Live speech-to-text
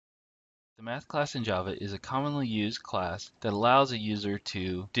The math class in Java is a commonly used class that allows a user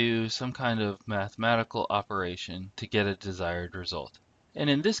to do some kind of mathematical operation to get a desired result. And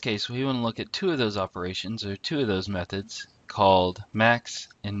in this case, we want to look at two of those operations, or two of those methods, called max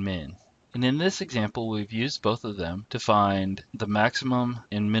and min. And in this example, we've used both of them to find the maximum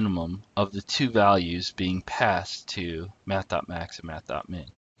and minimum of the two values being passed to math.max and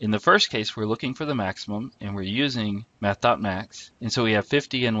math.min. In the first case, we're looking for the maximum, and we're using math.max, and so we have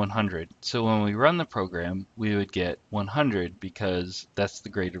 50 and 100. So when we run the program, we would get 100 because that's the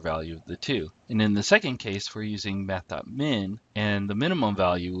greater value of the two. And in the second case, we're using math.min, and the minimum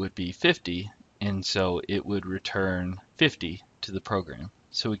value would be 50, and so it would return 50 to the program.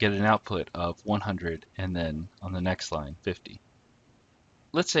 So we get an output of 100, and then on the next line, 50.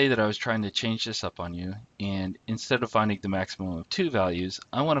 Let's say that I was trying to change this up on you, and instead of finding the maximum of two values,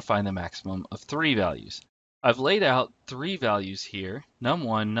 I want to find the maximum of three values. I've laid out three values here,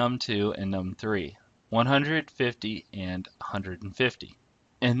 num1, num2, and num3, 100, 50, and 150.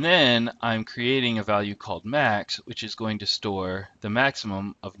 And then I'm creating a value called max, which is going to store the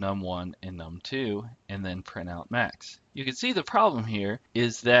maximum of num1 and num2, and then print out max. You can see the problem here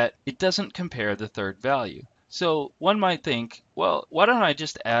is that it doesn't compare the third value. So one might think, well, why don't I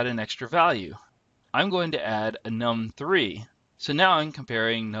just add an extra value? I'm going to add a num3. So now I'm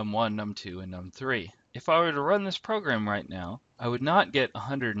comparing num1, num2, and num3. If I were to run this program right now, I would not get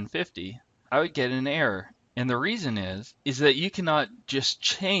 150. I would get an error. And the reason is that you cannot just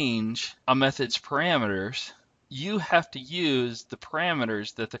change a method's parameters. You have to use the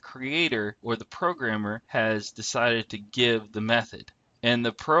parameters that the creator or the programmer has decided to give the method. And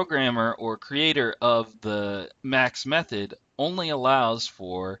the programmer or creator of the max method only allows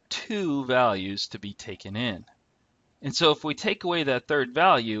for two values to be taken in. And so if we take away that third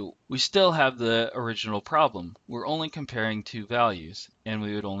value, we still have the original problem. We're only comparing two values, and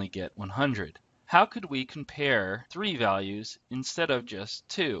we would only get 100. How could we compare three values instead of just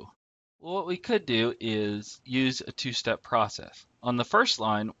two? Well, what we could do is use a two-step process. On the first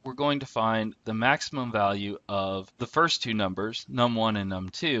line, we're going to find the maximum value of the first two numbers, num1 and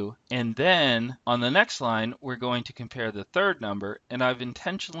num2, and then on the next line, we're going to compare the third number, and I've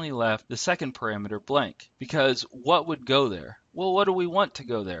intentionally left the second parameter blank, because what would go there? Well, what do we want to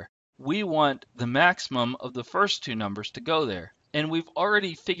go there? We want the maximum of the first two numbers to go there. And we've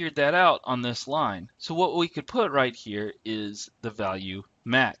already figured that out on this line. So what we could put right here is the value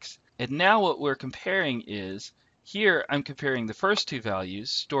max. And now what we're comparing is, here I'm comparing the first two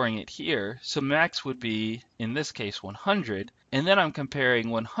values, storing it here. So max would be, in this case, 100. And then I'm comparing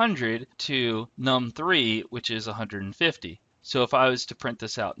 100 to num3, which is 150. So if I was to print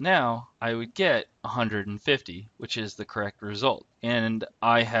this out now, I would get 150, which is the correct result. And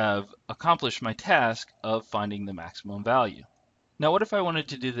I have accomplished my task of finding the maximum value. Now what if I wanted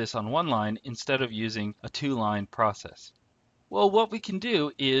to do this on one line instead of using a two-line process? Well, what we can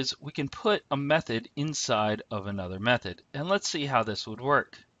do is we can put a method inside of another method. And let's see how this would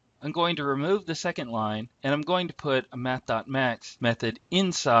work. I'm going to remove the second line, and I'm going to put a math.max method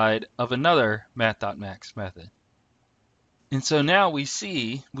inside of another math.max method. And so now we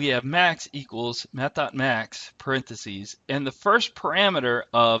see we have max equals math.max parentheses, and the first parameter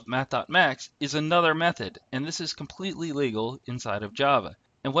of math.max is another method, and this is completely legal inside of Java.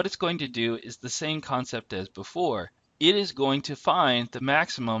 And what it's going to do is the same concept as before. It is going to find the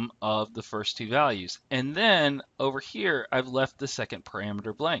maximum of the first two values. And then over here, I've left the second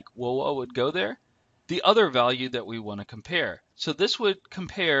parameter blank. Well, what would go there? The other value that we want to compare. So this would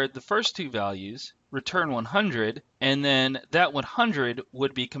compare the first two values, return 100, and then that 100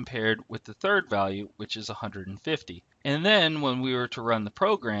 would be compared with the third value, which is 150. And then when we were to run the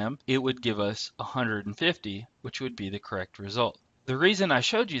program, it would give us 150, which would be the correct result. The reason I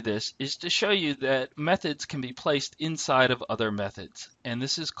showed you this is to show you that methods can be placed inside of other methods, and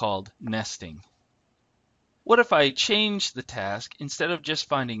this is called nesting. What if I changed the task? Instead of just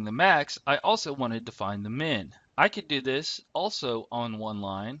finding the max, I also wanted to find the min. I could do this also on one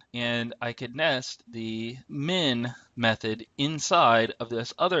line, and I could nest the min method inside of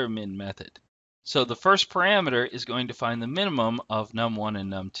this other min method. So the first parameter is going to find the minimum of num1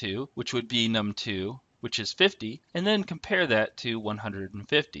 and num2, which would be num2, which is 50, and then compare that to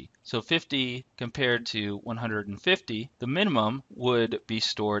 150. So 50 compared to 150, the minimum would be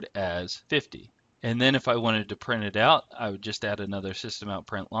stored as 50. And then if I wanted to print it out, I would just add another system out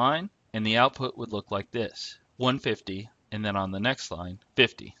print line, and the output would look like this, 150, and then on the next line,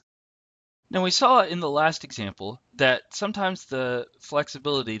 50. Now we saw in the last example that sometimes the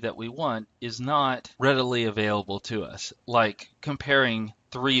flexibility that we want is not readily available to us, like comparing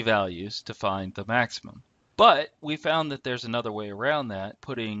three values to find the maximum. But we found that there's another way around that,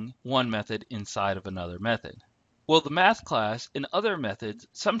 putting one method inside of another method. Well, the math class and other methods,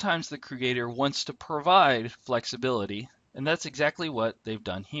 sometimes the creator wants to provide flexibility, and that's exactly what they've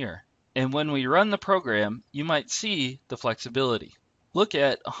done here. And when we run the program, you might see the flexibility. Look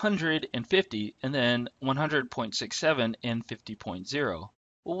at 150 and then 100.67 and 50.0.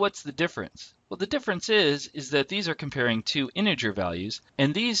 Well, what's the difference? Well, the difference is that these are comparing two integer values,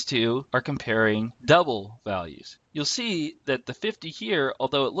 and these two are comparing double values. You'll see that the 50 here,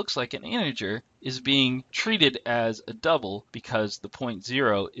 although it looks like an integer, is being treated as a double because the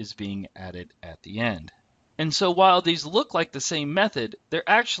 0.0 is being added at the end. And so while these look like the same method, they're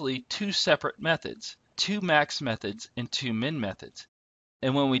actually two separate methods, two max methods and two min methods.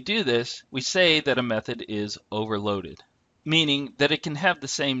 And when we do this, we say that a method is overloaded, meaning that it can have the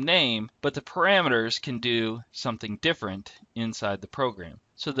same name, but the parameters can do something different inside the program.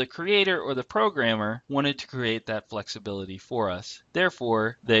 So the creator or the programmer wanted to create that flexibility for us.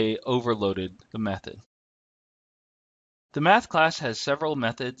 Therefore, they overloaded the method. The math class has several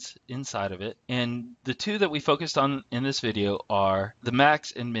methods inside of it, and the two that we focused on in this video are the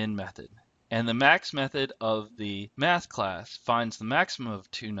max and min method. And the max method of the math class finds the maximum of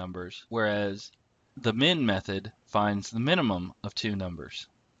two numbers, whereas the min method finds the minimum of two numbers.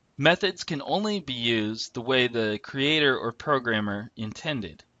 Methods can only be used the way the creator or programmer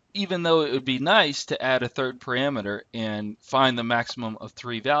intended. Even though it would be nice to add a third parameter and find the maximum of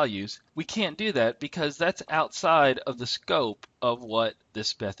three values, we can't do that because that's outside of the scope of what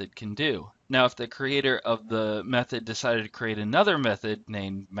this method can do. Now, if the creator of the method decided to create another method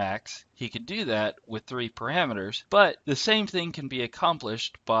named max, he could do that with three parameters, but the same thing can be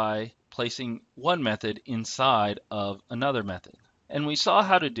accomplished by placing one method inside of another method. And we saw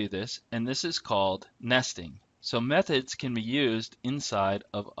how to do this, and this is called nesting. So methods can be used inside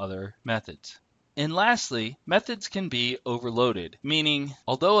of other methods. And lastly, methods can be overloaded, meaning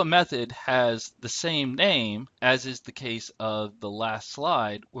although a method has the same name, as is the case of the last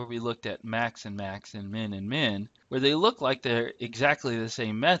slide where we looked at max and min, where they look like they're exactly the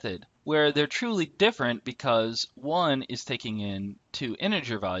same method, where they're truly different because one is taking in two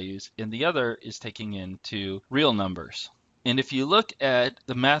integer values and the other is taking in two real numbers. And if you look at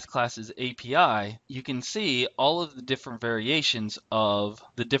the math class's API, you can see all of the different variations of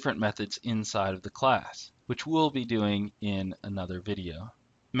the different methods inside of the class, which we'll be doing in another video.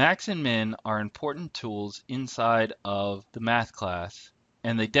 Max and min are important tools inside of the math class,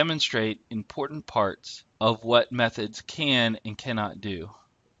 and they demonstrate important parts of what methods can and cannot do,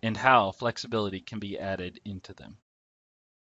 and how flexibility can be added into them.